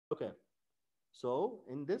Okay. So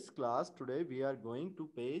in this class today we are going to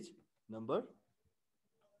page number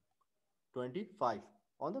 25.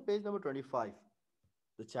 On the page number 25,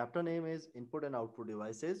 the chapter name is Input and Output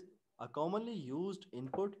Devices. A commonly used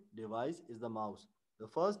input device is the mouse. The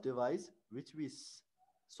first device which we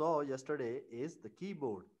saw yesterday is the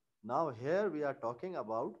keyboard. Now here we are talking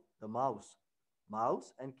about the mouse.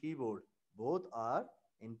 Mouse and keyboard both are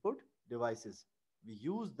input devices. We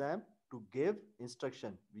use them to give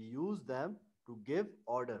instruction. We use them to give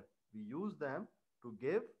order. We use them to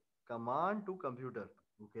give command to computer.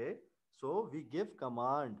 Okay. So we give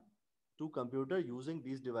command to computer using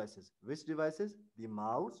these devices. Which devices? The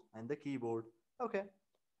mouse and the keyboard. Okay.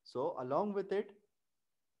 So along with it,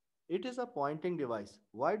 it is a pointing device.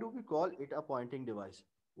 Why do we call it a pointing device?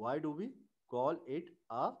 Why do we call it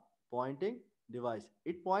a pointing device?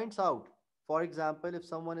 It points out. For example, if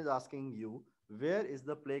someone is asking you, where is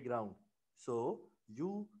the playground? So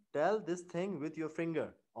you tell this thing with your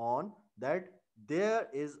finger on that there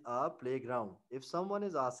is a playground. If someone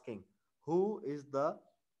is asking, who is the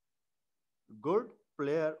good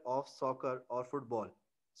player of soccer or football?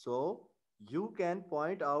 So you can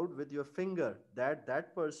point out with your finger that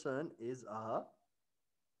that person is a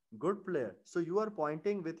good player. So you are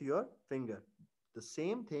pointing with your finger. The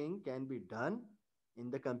same thing can be done in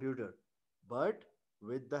the computer, but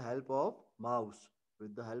with the help of mouse.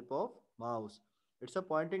 With the help of mouse. It's a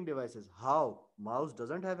pointing devices. How? Mouse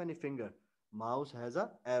doesn't have any finger. Mouse has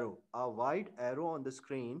a arrow, a white arrow on the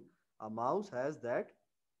screen. A mouse has that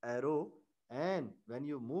arrow, and when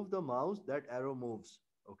you move the mouse, that arrow moves.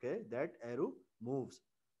 Okay, that arrow moves.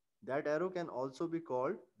 That arrow can also be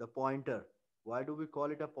called the pointer. Why do we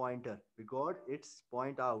call it a pointer? Because it's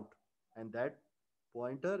point out, and that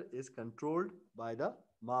pointer is controlled by the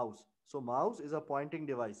mouse. So mouse is a pointing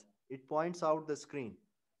device. It points out the screen.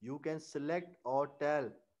 You can select or tell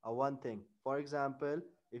a one thing. For example,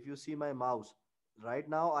 if you see my mouse, right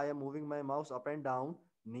now I am moving my mouse up and down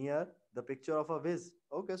near the picture of a viz.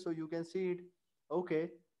 Okay, so you can see it. Okay,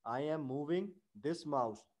 I am moving this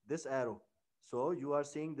mouse, this arrow. So you are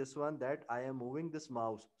seeing this one that I am moving this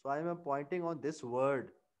mouse. So I am pointing on this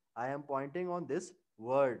word. I am pointing on this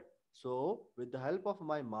word. So with the help of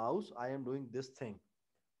my mouse, I am doing this thing.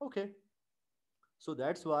 Okay. So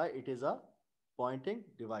that's why it is a pointing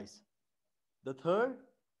device. The third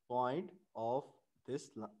point of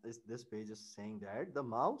this page is saying that the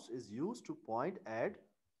mouse is used to point at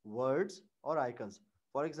words or icons.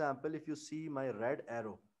 For example, if you see my red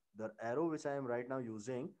arrow, the arrow which I am right now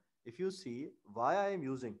using, if you see why I am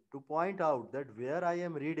using to point out that where I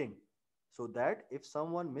am reading, so that if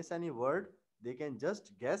someone miss any word, they can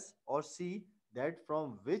just guess or see that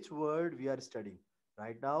from which word we are studying.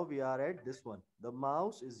 Right now we are at this one. The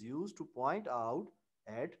mouse is used to point out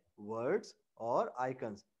at words or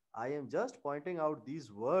icons. I am just pointing out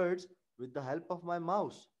these words with the help of my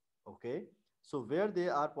mouse. Okay. So where they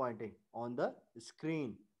are pointing on the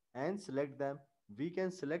screen and select them. We can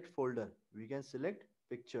select folder. We can select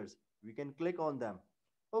pictures. We can click on them.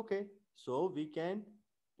 Okay. So we can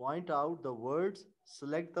point out the words,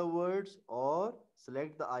 select the words or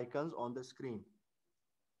select the icons on the screen.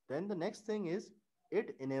 Then the next thing is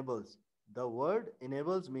it enables. The word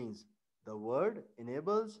enables means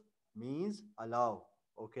allow.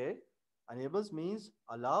 Okay. Enables means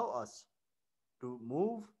allow us to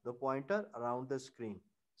move the pointer around the screen.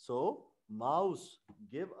 So mouse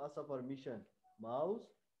give us a permission. Mouse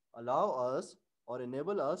allow us or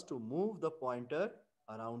enable us to move the pointer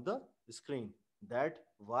around the screen. That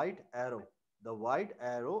white arrow. The white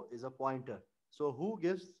arrow is a pointer. So who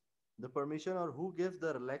gives the permission or who gives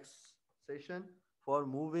the relaxation for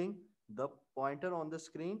moving the pointer on the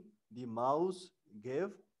screen? The mouse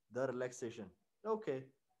give the relaxation. Okay.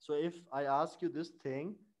 So if I ask you this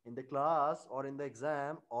thing in the class or in the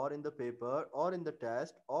exam or in the paper or in the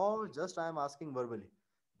test or just I am asking verbally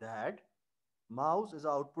that mouse is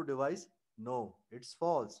an output device, no, it's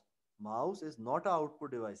false. Mouse is not an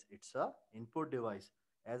output device, it's a input device.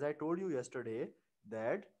 As I told you yesterday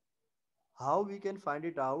that how we can find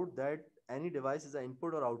it out that any device is an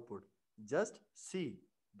input or output, just see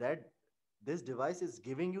that this device is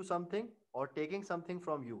giving you something or taking something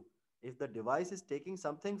from you. If the device is taking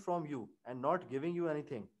something from you and not giving you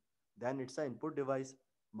anything, then it's an input device.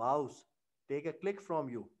 Mouse take a click from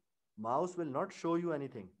you, mouse will not show you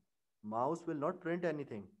anything, mouse will not print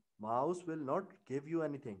anything, mouse will not give you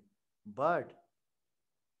anything, but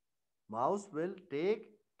mouse will take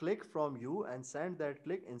click from you and send that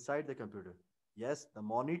click inside the computer. Yes, the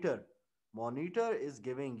monitor is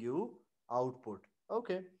giving you output.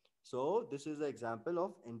 Okay, so this is the example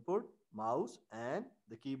of input. Mouse and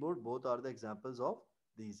the keyboard both are the examples of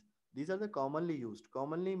These. These are the commonly used.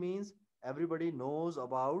 Commonly means everybody knows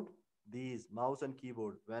about these mouse and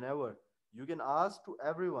keyboard. Whenever you can ask to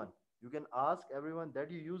everyone, you can ask everyone that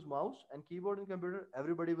you use mouse and keyboard in computer,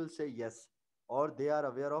 everybody will say yes, or they are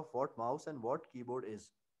aware of what mouse and what keyboard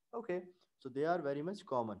is. Okay, so they are very much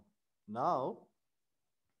common. Now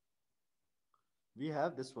we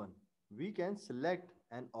have this one. We can select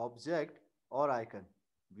an object or icon.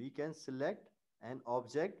 We can select an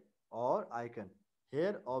object or icon.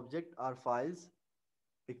 Here object are files,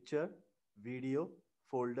 picture, video,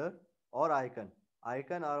 folder, or icon.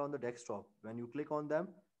 Icon are on the desktop. When you click on them,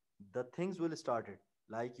 the things will start it.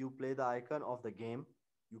 Like you play the icon of the game,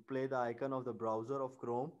 you play the icon of the browser of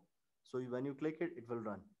Chrome. So when you click it, it will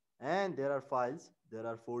run. And there are files, there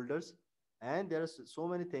are folders, and there are so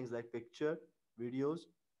many things like picture, videos.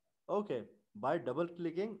 Okay, by double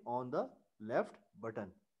clicking on the left button.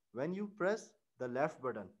 When you press the left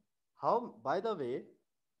button, how, by the way,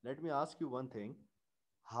 let me ask you one thing.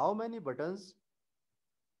 How many buttons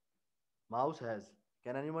mouse has?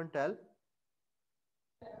 Can anyone tell?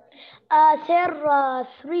 Sir,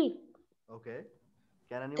 three. Okay.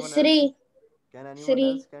 Can anyone else? Three. Can anyone else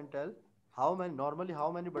Three. can tell? How many normally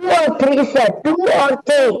how many Two buttons or has? three, sir. Two or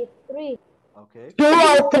three. Three. Okay. Two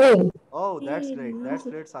or three. Oh, that's great. That's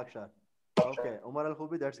great, Sakshar. Okay. Umar Al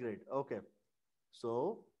Khubi, that's great. Okay.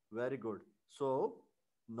 So, very good. So,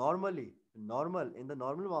 normal in the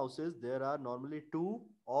normal mouses, there are normally two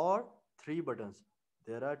or three buttons.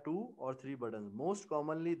 There are two or three buttons. Most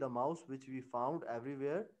commonly, the mouse which we found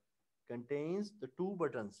everywhere contains the two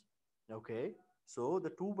buttons. Okay. So, the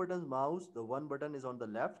two buttons mouse, the one button is on the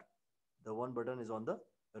left, the one button is on the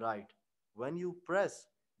right. When you press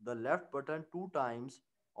the left button two times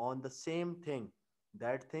on the same thing,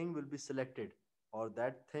 that thing will be selected or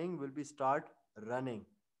that thing will be start running.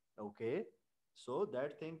 Okay, so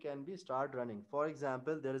that thing can be start running. For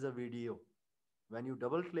example, there is a video. When you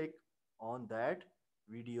double click on that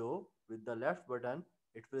video with the left button,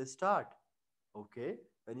 it will start. Okay,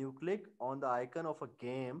 when you click on the icon of a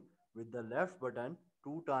game with the left button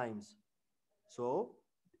two times, so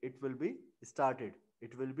it will be started.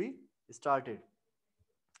 It will be started.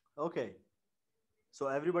 Okay, so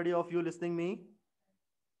everybody of you listening me,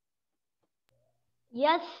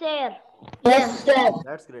 Yes, sir. Yes, Yes. sir.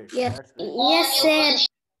 that's great. Yes. That's great. Yes, Okay. sir.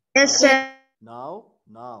 Yes, sir.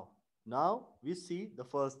 Now we see the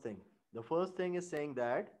first thing. The first thing is saying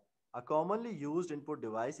that a commonly used input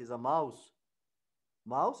device is a mouse.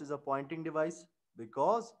 Mouse is a pointing device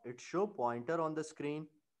because it show pointer on the screen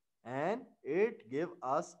and it give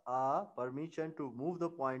us a permission to move the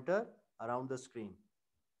pointer around the screen.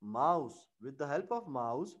 Mouse. With the help of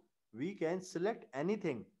mouse, we can select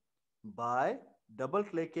anything by double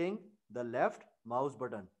clicking the left mouse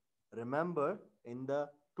button. Remember, in the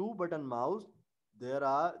two button mouse,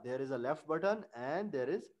 there is a left button and there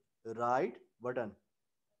is right button.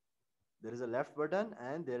 There is a left button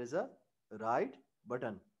and there is a right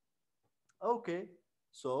button. Okay,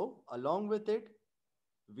 so along with it,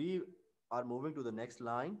 we are moving to the next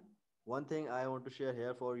line. One thing I want to share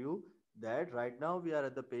here for you that right now we are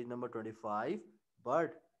at the page number 25,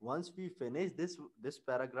 but once we finish this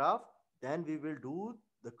paragraph, then we will do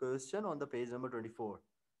the question on the page number 24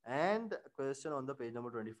 and question on the page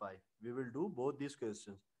number 25. We will do both these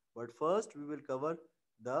questions. But first we will cover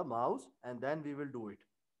the mouse and then we will do it.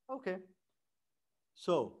 Okay.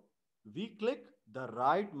 So we click the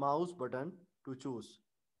right mouse button to choose.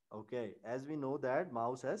 Okay, as we know that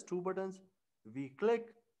mouse has two buttons, we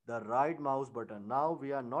click the right mouse button. Now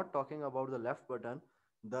we are not talking about the left button.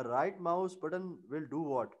 The right mouse button will do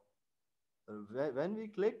what? When we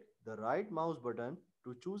click the right mouse button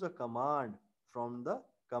to choose a command from the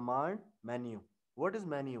command menu. What is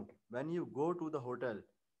menu? When you go to the hotel,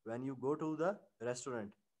 when you go to the restaurant,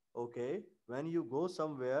 okay, when you go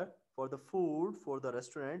somewhere for the food for the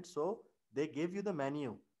restaurant, so they give you the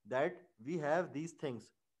menu that we have these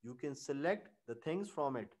things. You can select the things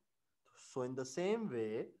from it. So in the same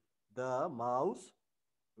way, the mouse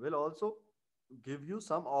will also give you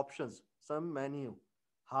some options, some menu.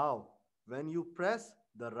 How? When you press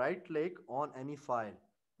the right click on any file,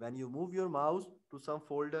 when you move your mouse to some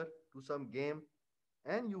folder, to some game,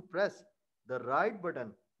 and you press the right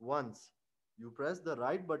button once, you press the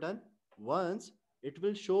right button once, it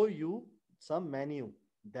will show you some menu.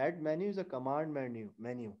 That menu is a command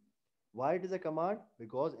menu. Why it is a command?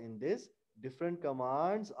 Because in this different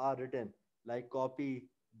commands are written like copy,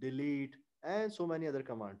 delete, and so many other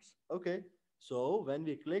commands. Okay, so when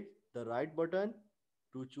we click the right button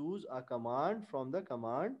to choose a command from the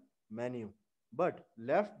command menu, but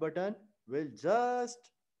left button will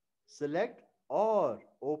just select or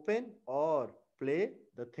open or play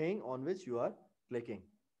the thing on which you are clicking.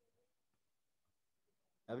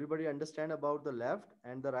 Everybody understand about the left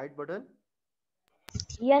and the right button?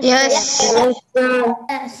 Yes, Yes, sir. yes, sir.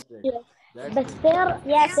 Yes. Okay, that's But great. sir,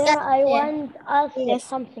 Yes. sir, I Yes. want to ask Yes.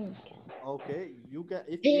 something. Okay, you can,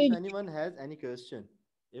 if Page. anyone has any question,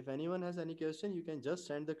 if anyone has any question, you can just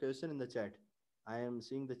send the question in the chat. I am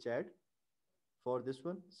seeing the chat for this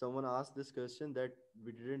one. Someone asked this question that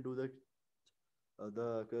we didn't do the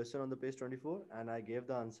question on the page 24, and I gave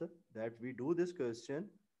the answer that we do this question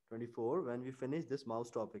 24 when we finish this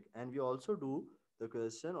mouse topic, and we also do the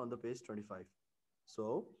question on the page 25.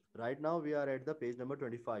 So right now we are at the page number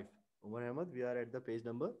 25. Umar Ahmed, we are at the page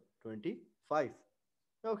number 25.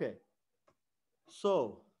 Okay,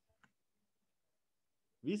 so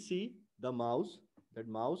we see the mouse. That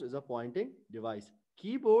mouse is a pointing device.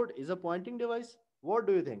 Keyboard is a pointing device. What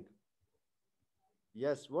do you think?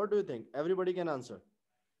 Yes, what do you think? Everybody can answer.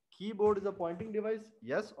 Keyboard is a pointing device?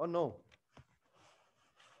 Yes or no?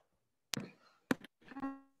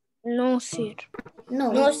 No, sir.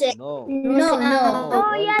 No. No, sir. No. No. No. No.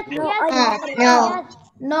 Oh, Very yes, good. yes, No, sir. no. Yes.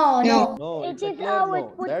 No. No. No, It it's a is clear how it no.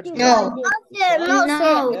 put That's beside great. No. it. It's a No,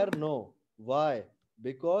 sir. clear no. Why?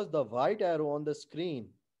 Because the white arrow on the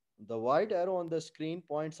screen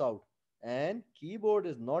points out, and keyboard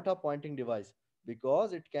is not a pointing device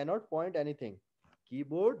because it cannot point anything.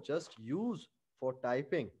 Keyboard just use for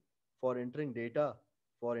typing, for entering data,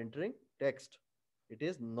 for entering text. It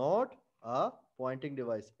is not a pointing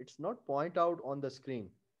device. It's not point out on the screen.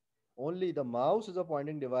 Only the mouse is a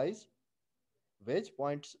pointing device which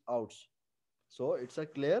points out. So it's a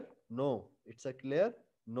clear no. It's a clear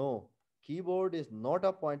no. Keyboard is not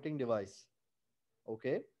a pointing device.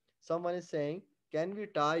 Okay. Someone is saying, can we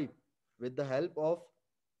type with the help of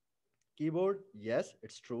keyboard? Yes,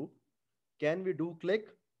 it's true. Can we do click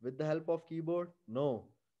with the help of keyboard? No.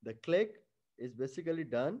 The click is basically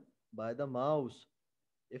done by the mouse.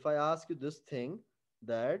 If I ask you this thing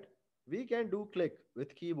that we can do click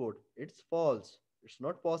with keyboard, it's false. It's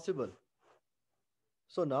not possible.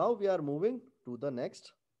 So now we are moving to the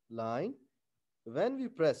next line. When we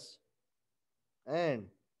press and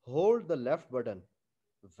hold the left button,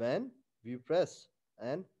 when we press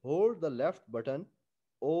and hold the left button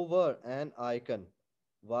over an icon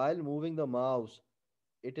while moving the mouse,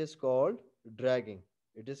 it is called dragging.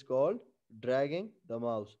 It is called dragging the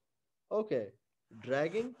mouse. Okay,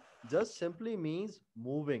 dragging just simply means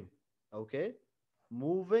moving. Okay,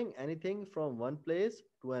 moving anything from one place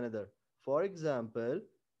to another. For example,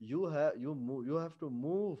 you have to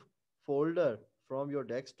move folder from your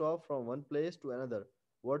desktop from one place to another.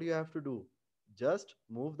 What do you have to do? Just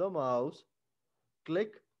move the mouse,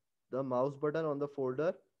 click the mouse button on the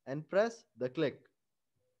folder, and press the click.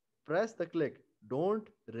 Press the click. Don't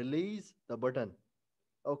release the button.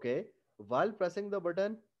 Okay. While pressing the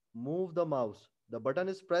button, move the mouse. The button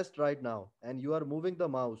is pressed right now and you are moving the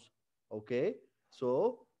mouse. Okay.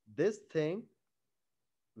 So this thing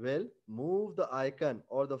will move the icon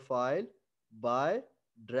or the file by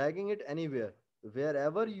dragging it anywhere.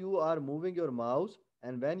 Wherever you are moving your mouse,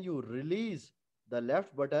 and when you release the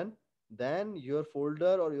left button, then your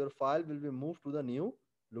folder or your file will be moved to the new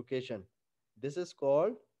location. This is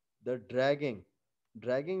called the dragging.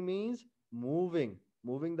 Dragging means moving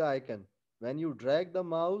the icon. When you drag the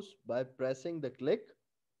mouse by pressing the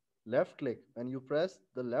left click, when you press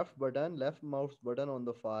the left mouse button on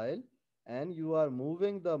the file, and you are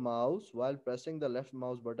moving the mouse while pressing the left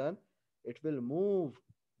mouse button, it will move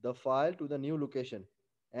the file to the new location.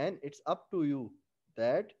 And it's up to you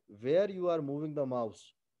that where you are moving the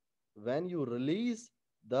mouse. When you release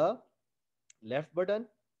the left button,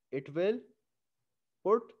 it will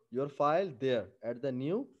put your file there at the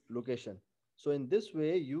new location. So in this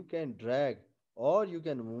way, you can drag or you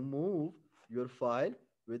can move your file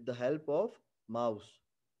with the help of mouse.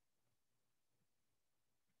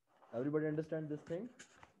 Everybody understand this thing?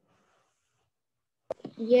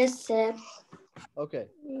 Yes, sir. Okay.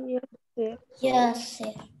 Yes, sir. So, Yes,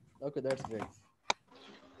 sir. okay, that's great.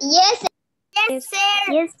 Yes, yes,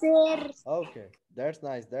 sir. Yes, sir. Okay, that's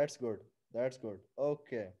nice. That's good. That's good.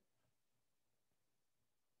 Okay.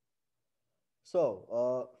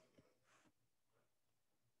 So,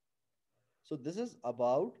 so this is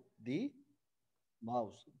about the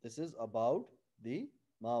mouse. This is about the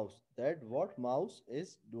mouse. That what mouse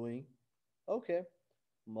is doing. Okay.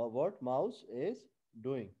 What mouse is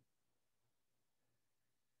doing.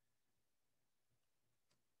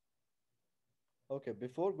 Okay,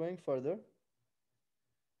 before going further,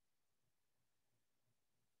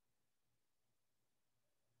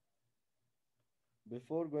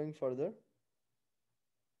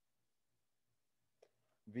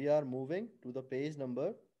 we are moving to the page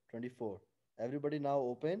number 24. Everybody now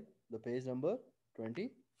open the page number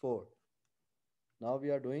 24. Now we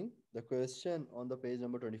are doing the question on the page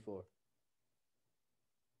number 24.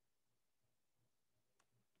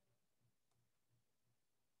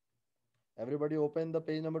 Everybody open the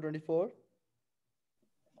page number 24.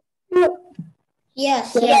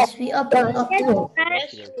 Yes, yes, we open up to. Okay,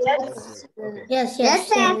 that's great. That's Yes, great. Okay. yes, yes,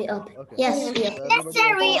 sir, we open. Okay. Yes, we So open.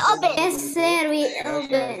 everybody open the page number Yes, 24. sir, we That's a nice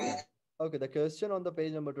open. thing. Okay, the question on the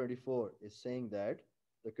page number 24 is saying that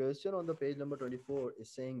the question on the page number 24 is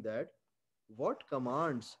saying that what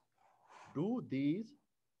commands do these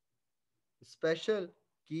special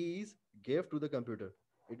keys give to the computer?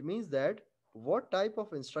 It means that what type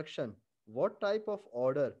of instruction, what type of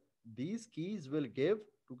order these keys will give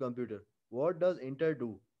to computer. What does enter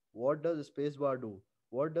do? What does spacebar do?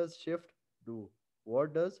 What does shift do?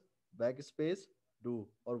 What does backspace do?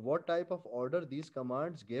 Or what type of order these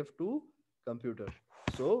commands give to computer?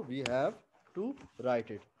 So we have to write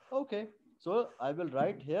it. Okay. So I will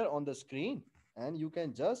write here on the screen and you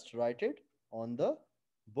can just write it on the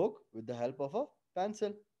book with the help of a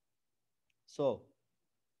pencil. So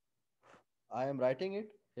I am writing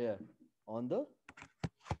it here on the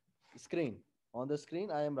screen. On the screen,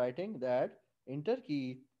 I am writing that enter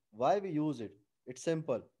key, why we use it. It's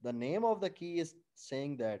simple. The name of the key is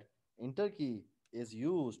saying that enter key is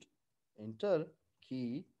used. Enter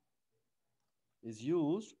key is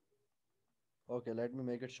used. Okay, let me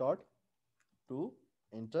make it short. To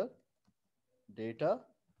enter data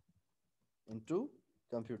into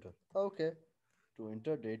computer. Okay, to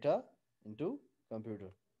enter data into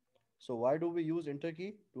computer. So why do we use enter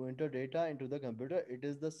key to enter data into the computer? It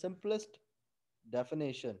is the simplest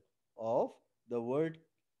definition of the word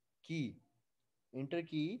key. Enter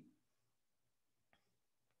key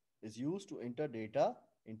is used to enter data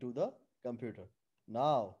into the computer.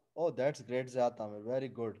 Now, oh, that's great, Zatamir. Very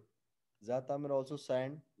good. Zatamir also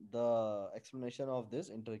sent the explanation of this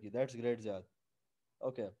enter key. That's great, Zat.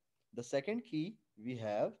 Okay. The second key we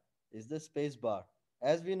have is the space bar.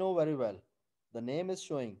 As we know very well, the name is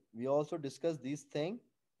showing. We also discussed this thing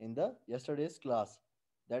in the yesterday's class.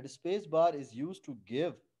 That space bar is used to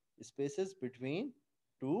give spaces between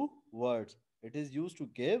two words. It is used to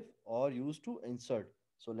give or used to insert.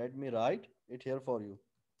 So let me write it here for you.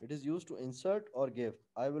 It is used to insert or give.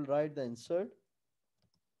 I will write the insert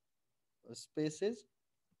spaces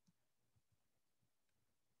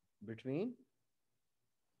between.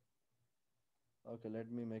 Okay, let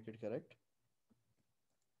me make it correct.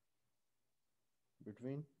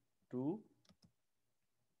 Between two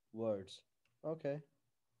words. Okay.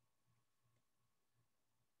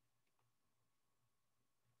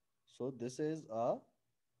 So this is a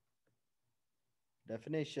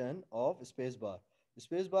definition of spacebar.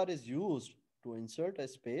 Spacebar is used to insert a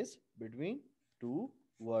space between two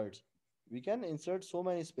words. We can insert so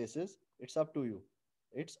many spaces. It's up to you.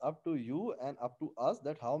 It's up to you and up to us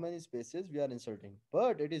that how many spaces we are inserting.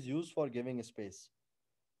 But it is used for giving space.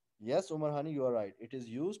 Yes, Umar Hani, you are right. It is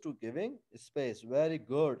used to giving space. Very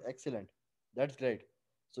good. Excellent. That's great.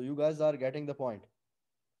 So you guys are getting the point.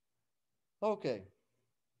 Okay.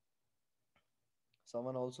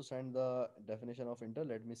 Someone also sent the definition of inter.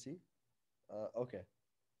 Let me see. Okay.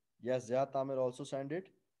 Yes, Ziyad Tamir also sent it.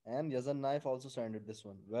 And Yazan Naif also sent it. This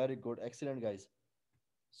one. Very good. Excellent, guys.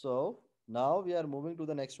 So now we are moving to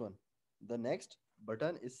the next one. The next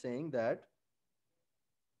button is saying that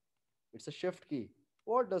it's a shift key.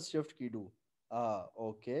 What does shift key do? Ah,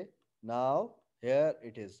 okay. Now here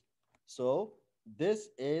it is. So this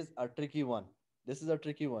is a tricky one. This is a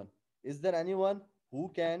tricky one. Is there anyone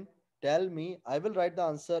who can tell me? I will write the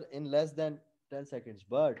answer in less than 10 seconds,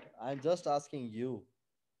 but I'm just asking you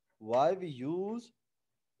why we use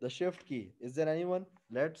the shift key. Is there anyone?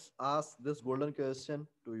 Let's ask this golden question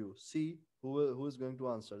to you. See who is going to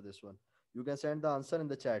answer this one. You can send the answer in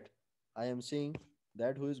the chat. I am seeing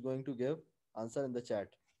that who is going to give answer in the chat.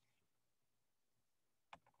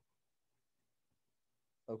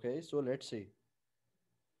 Okay, so let's see.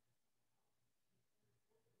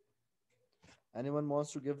 Anyone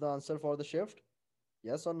wants to give the answer for the shift?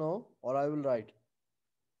 Yes or no? Or I will write.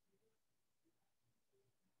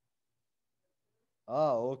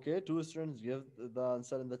 Ah, okay. Two students give the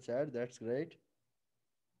answer in the chat. That's great.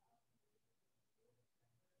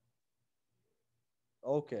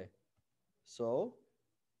 Okay. So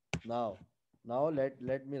now, let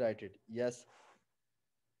me write it. Yes.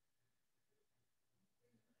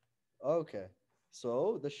 Okay.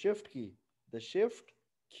 So the shift key. The shift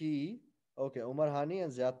key. Okay, Umar Hani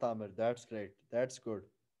and Ziad Tamir. That's great. That's good.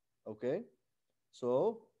 Okay.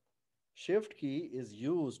 So shift key is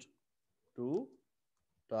used to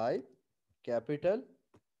Type capital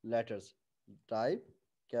letters. Type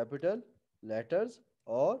capital letters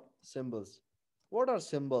or symbols. What are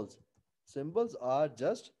symbols? Symbols are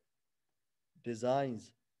just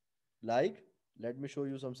designs. Like, let me show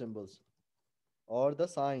you some symbols. Or the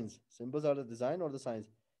signs. Symbols are the design or the signs.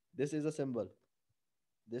 This is a symbol.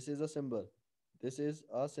 This is a symbol. This is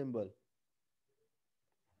a symbol.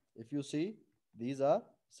 If you see, these are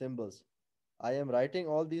symbols. I am writing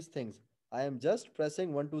all these things. I am just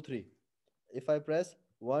pressing 1, 2, 3. If I press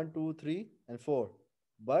 1, 2, 3, and 4.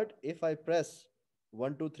 But if I press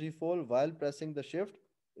 1, 2, 3, 4 while pressing the shift,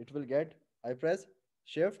 it will get, I press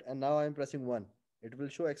shift and now I am pressing 1. It will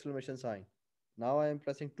show exclamation sign. Now I am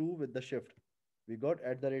pressing 2 with the shift. We got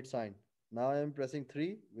 @ sign. Now I am pressing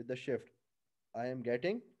 3 with the shift. I am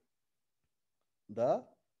getting the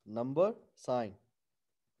number sign.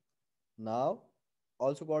 Now,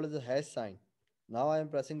 also called as a hash sign. Now I am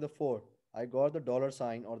pressing the 4. I got the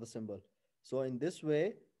 $sign or the symbol. So in this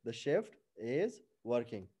way, the shift is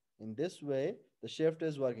working. In this way, the shift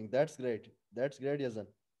is working. That's great. That's great, Yazan.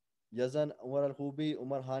 Yazan, Umar Al-Hubi,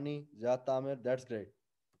 Umar Hani, Ziyad Tamir, that's great.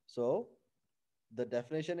 So the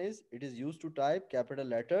definition is it is used to type capital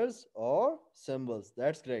letters or symbols.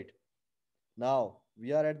 That's great. Now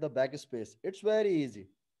we are at the backspace. It's very easy.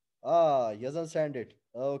 Ah, Yazan send it.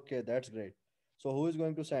 Okay, that's great. So who is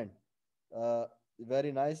going to send?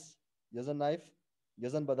 Very nice. Yazan Knife.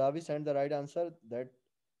 Yazan Badavi sent the right answer that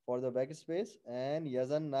for the backspace, and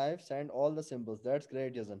Yazan Knife sent all the symbols. That's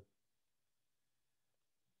great, Yazan.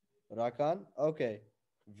 Rakan. Okay.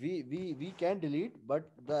 We can delete,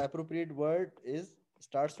 but the appropriate word is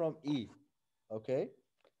starts from E. Okay.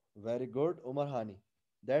 Very good, Umar Hani.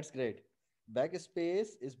 That's great.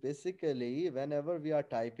 Backspace is basically whenever we are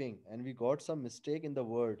typing and we got some mistake in the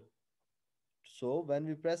word. So when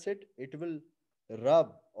we press it, it will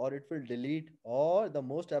rub or it will delete, or the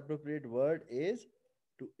most appropriate word is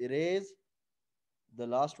to erase the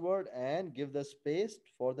last word and give the space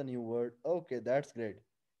for the new word. Okay, that's great.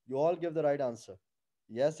 You all give the right answer.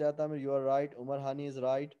 Yes, Yatamir, you are right. Umar Hani is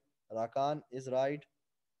right. Rakan is right.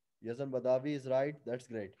 Yazan Badavi is right. That's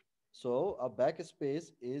great. So a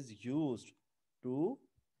backspace is used to,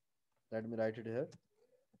 let me write it here,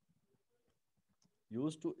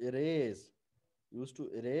 used to erase, used to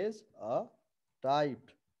erase a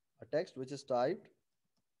typed, a text which is typed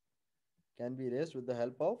can be erased with the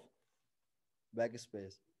help of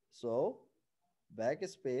backspace. So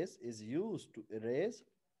backspace is used to erase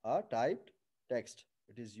a typed text.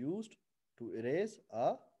 It is used to erase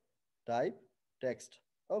a typed text.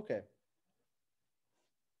 Okay.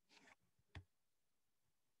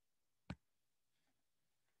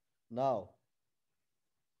 Now,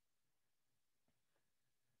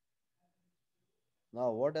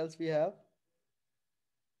 what else we have?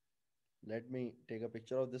 Let me take a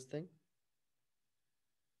picture of this thing.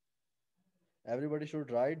 Everybody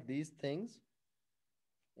should write these things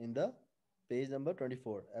in the page number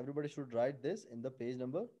 24. Everybody should write this in the page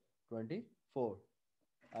number 24.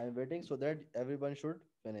 I am waiting so that everyone should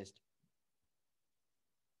finish.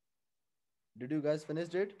 Did you guys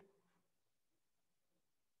finish it?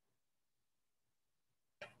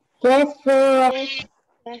 Yes, sir. Yes.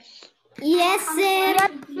 Yes, sir.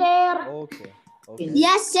 Yes, sir. Okay. Okay.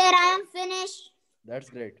 Yes, sir. I am finished. That's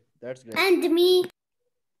great. That's great. And me.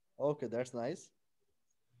 Okay, that's nice.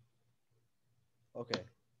 Okay.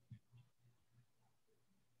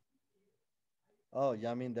 Oh,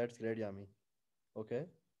 Yamin, that's great, Yamin. Okay.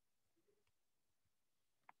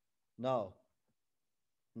 Now,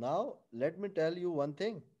 let me tell you one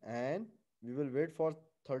thing, and we will wait for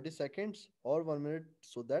 30 seconds or 1 minute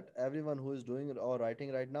so that everyone who is doing or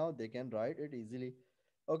writing right now, they can write it easily.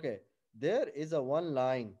 Okay. There is a one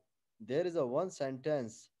line, there is a one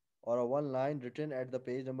sentence or a one line written at the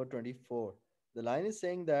page number 24. The line is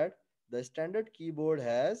saying that the standard keyboard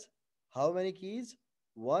has how many keys?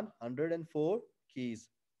 104 keys.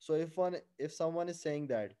 So if someone is saying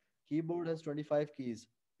that keyboard has 25 keys,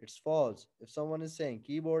 it's false. If someone is saying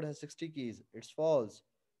keyboard has 60 keys, it's false.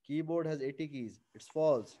 Keyboard has 80 keys, it's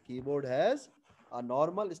false. Keyboard has, a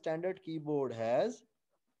normal standard keyboard has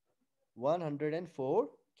 104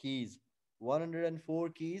 keys. 104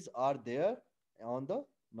 keys are there on the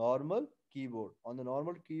normal keyboard. On the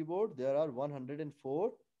normal keyboard, there are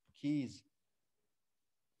 104 keys.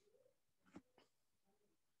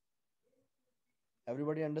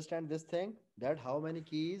 Everybody understand this thing? That how many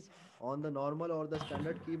keys on the normal or the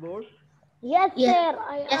standard keyboard? Yes, Yes. sir.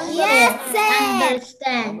 I Yes, understand. sir. How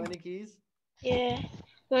Understand. many keys? Yeah.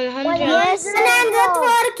 100. Yes,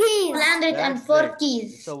 104 keys. That's 104 great.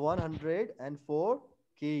 keys. It's a 104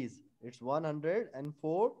 keys. It's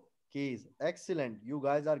 104 Keys. Excellent. You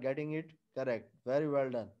guys are getting it correct. Very well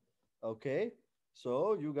done. Okay.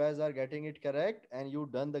 So you guys are getting it correct and you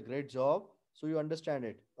done the great job. So you understand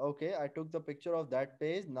it. Okay. I took the picture of that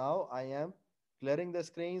page. Now I am clearing the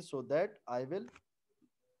screen so that I will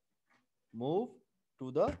move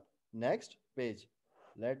to the next page.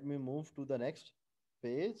 Let me move to the next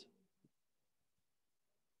page.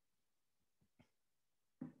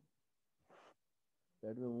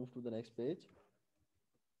 Let me move to the next page.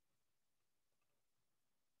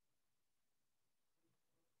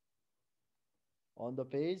 On the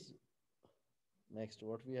page, next,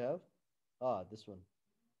 what we have? Ah, this one.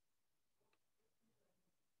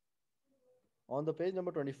 On the page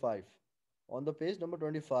number 25. On the page number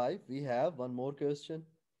 25, we have one more question.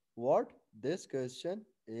 What this question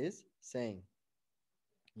is saying.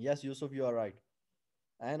 Yes, Yusuf, you are right.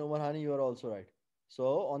 And Umar Hani, you are also right.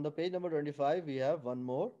 So on the page number 25, we have one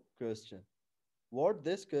more question. What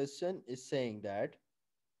this question is saying that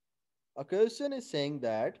a question is saying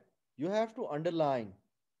that you have to underline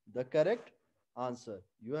the correct answer.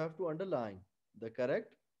 You have to underline the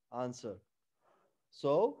correct answer.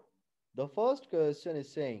 So the first question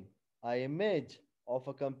is saying an image of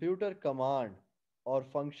a computer command or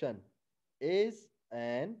function is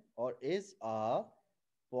an or is a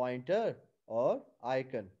pointer or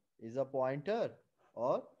icon. Is a pointer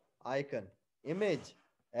or icon. Image,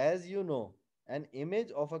 as you know, an image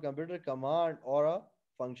of a computer command or a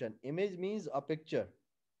function. Image means a picture.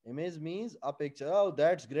 Image means a picture. Oh,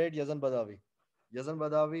 that's great, Yazan Badawi. Yazan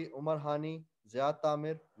Badawi, Umar Hani, Ziad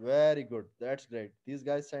Tamir. Very good. That's great. These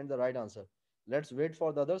guys sent the right answer. Let's wait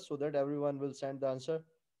for the others so that everyone will send the answer.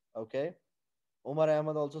 Okay. Umar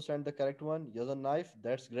Ahmad also sent the correct one. Yazan Knife.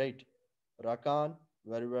 That's great. Rakan.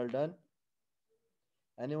 Very well done.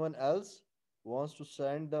 Anyone else wants to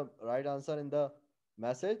send the right answer in the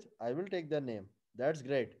message? I will take their name. That's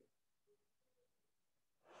great.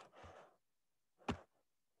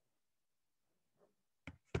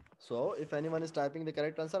 So if anyone is typing the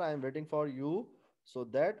correct answer, I am waiting for you so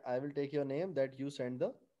that I will take your name that you send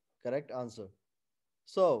the correct answer.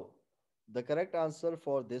 So the correct answer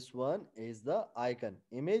for this one is the icon.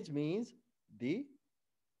 Image means the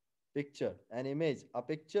picture. An image, a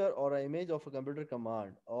picture or an image of a computer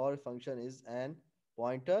command or function is an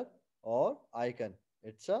pointer or icon.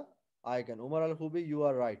 It's a icon. Umar Al Khubi, you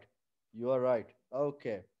are right. You are right.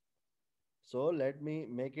 Okay. So let me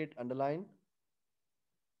make it underline.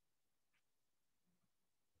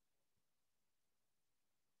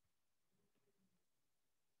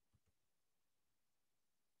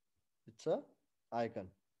 It's a icon.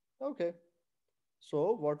 Okay.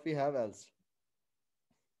 So what we have else?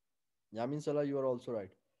 Yamin Salah, you are also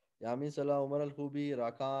right. Yamin Salah, Umar Al Khubi,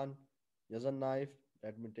 Rakan, Yazan Naif.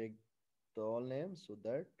 Let me take the all names so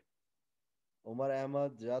that Umar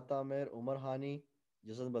Ahmad, Ziyad Tamer, Umar Hani,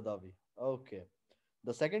 Yazan Badawi. Okay.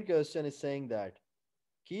 The second question is saying that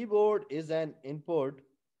keyboard is an input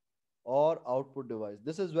or output device.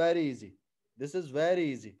 This is very easy. This is very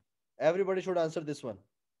easy. Everybody should answer this one.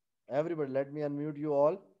 Everybody, let me unmute you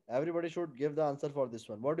all. Everybody should give the answer for this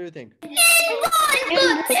one. What do you think? Input.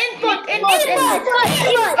 It's an input device.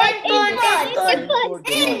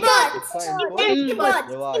 It's an input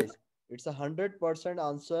device. It's 100%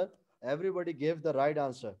 answer. Everybody gave the right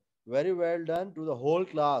answer. Very well done to the whole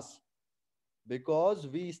class because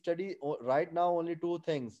we study right now only two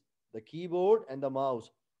things, the keyboard and the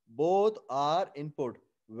mouse. Both are input.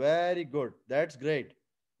 Very good. That's great.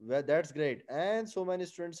 Well, that's great. And so many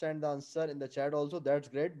students send the answer in the chat also. That's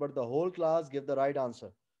great. But the whole class give the right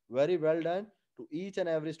answer. Very well done to each and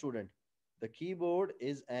every student. The keyboard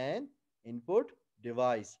is an input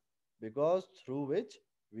device because through which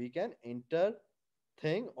we can enter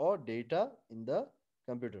thing or data in the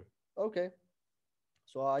computer. Okay.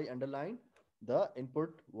 So I underline the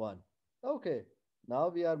input one. Okay. Now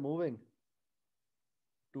we are moving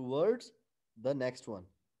towards the next one.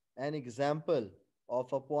 An example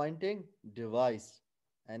of a pointing device.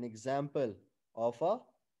 An example of a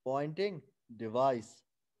pointing device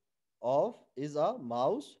of is a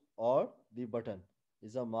mouse or the button.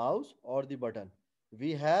 Is a mouse or the button.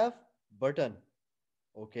 We have button.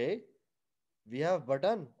 Okay. We have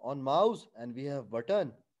button on mouse and we have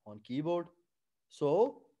button on keyboard.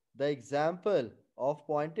 So the example of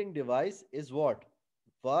pointing device is what?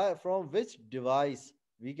 From which device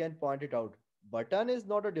we can point it out? Button is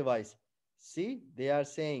not a device. See, they are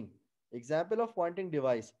saying example of pointing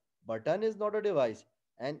device. Button is not a device.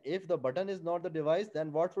 And if the button is not the device,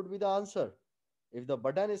 then what would be the answer? If the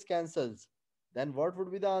button is cancels, then what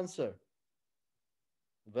would be the answer?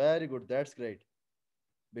 Very good. That's great.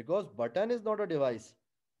 Because button is not a device.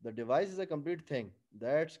 The device is a complete thing.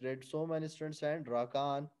 That's great. So many students and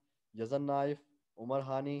Rakan, Yazan Naif, Umar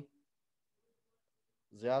Hani,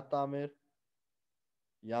 Ziyad Tamir,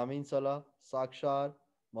 Yamin Salah, Sakshar,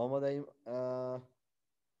 Mohammad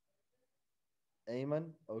Ayman,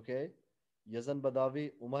 okay, Yazan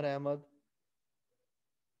Badawi, Umar Ahmad,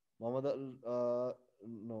 Mohammad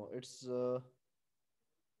no, it's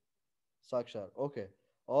Sakshar. Okay.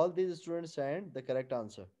 All these students send the correct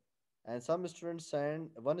answer. And some students send,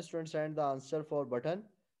 one student send the answer for button.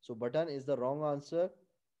 So button is the wrong answer.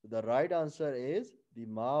 The right answer is the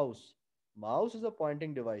mouse. Mouse is a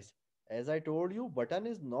pointing device. As I told you, button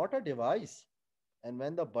is not a device. And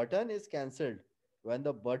when the button is cancelled, when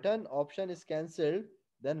the button option is cancelled,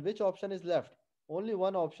 then which option is left? Only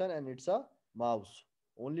one option and it's a mouse.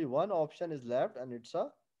 Only one option is left and it's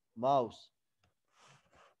a mouse.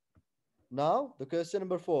 Now, the question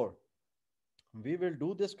number 4. We will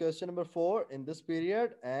do this question number 4 in this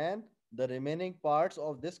period, and the remaining parts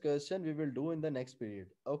of this question we will do in the next period.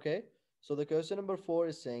 Okay. So the question number 4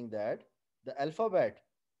 is saying that the alphabet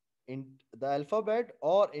in the alphabet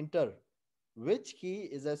or enter, which key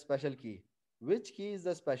is a special key? Which key is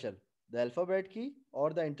the special? The alphabet key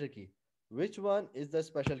or the enter key? Which one is the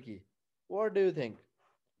special key? What do you think?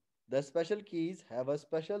 The special keys have a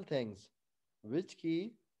special things. Which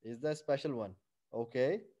key is the special one?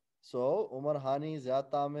 Okay. So Umar Hani,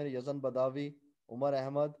 Ziyad Tamir, Yazan Badawi, Umar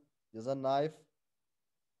Ahmad, Yazan Naif.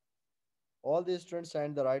 All these students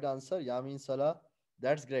signed the right answer. Yamin Salah.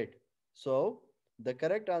 That's great. So the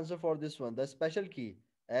correct answer for this one, the special key,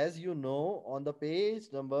 as you know, on the page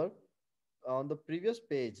number, on the previous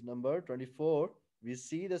page number 24, we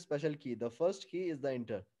see the special key. The first key is the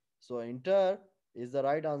enter. So enter is the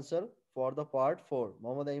right answer for the part 4.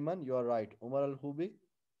 Mohammad Ayman, you are right. Umar Al Hubi,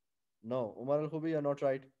 no. Umar Al Hubi, you are not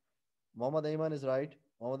right. Mohammad Ayman is right.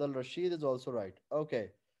 Mohammad Al Rashid is also right.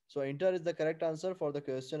 Okay. So enter is the correct answer for the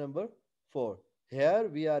question number 4. Here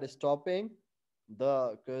we are stopping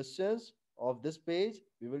the questions of this page.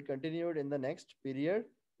 We will continue it in the next period,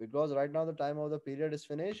 because right now the time of the period is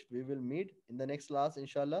finished. We will meet in the next class,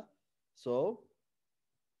 inshallah. So,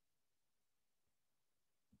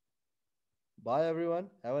 bye everyone.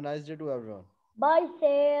 Have a nice day to everyone. Bye,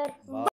 sir. Bye.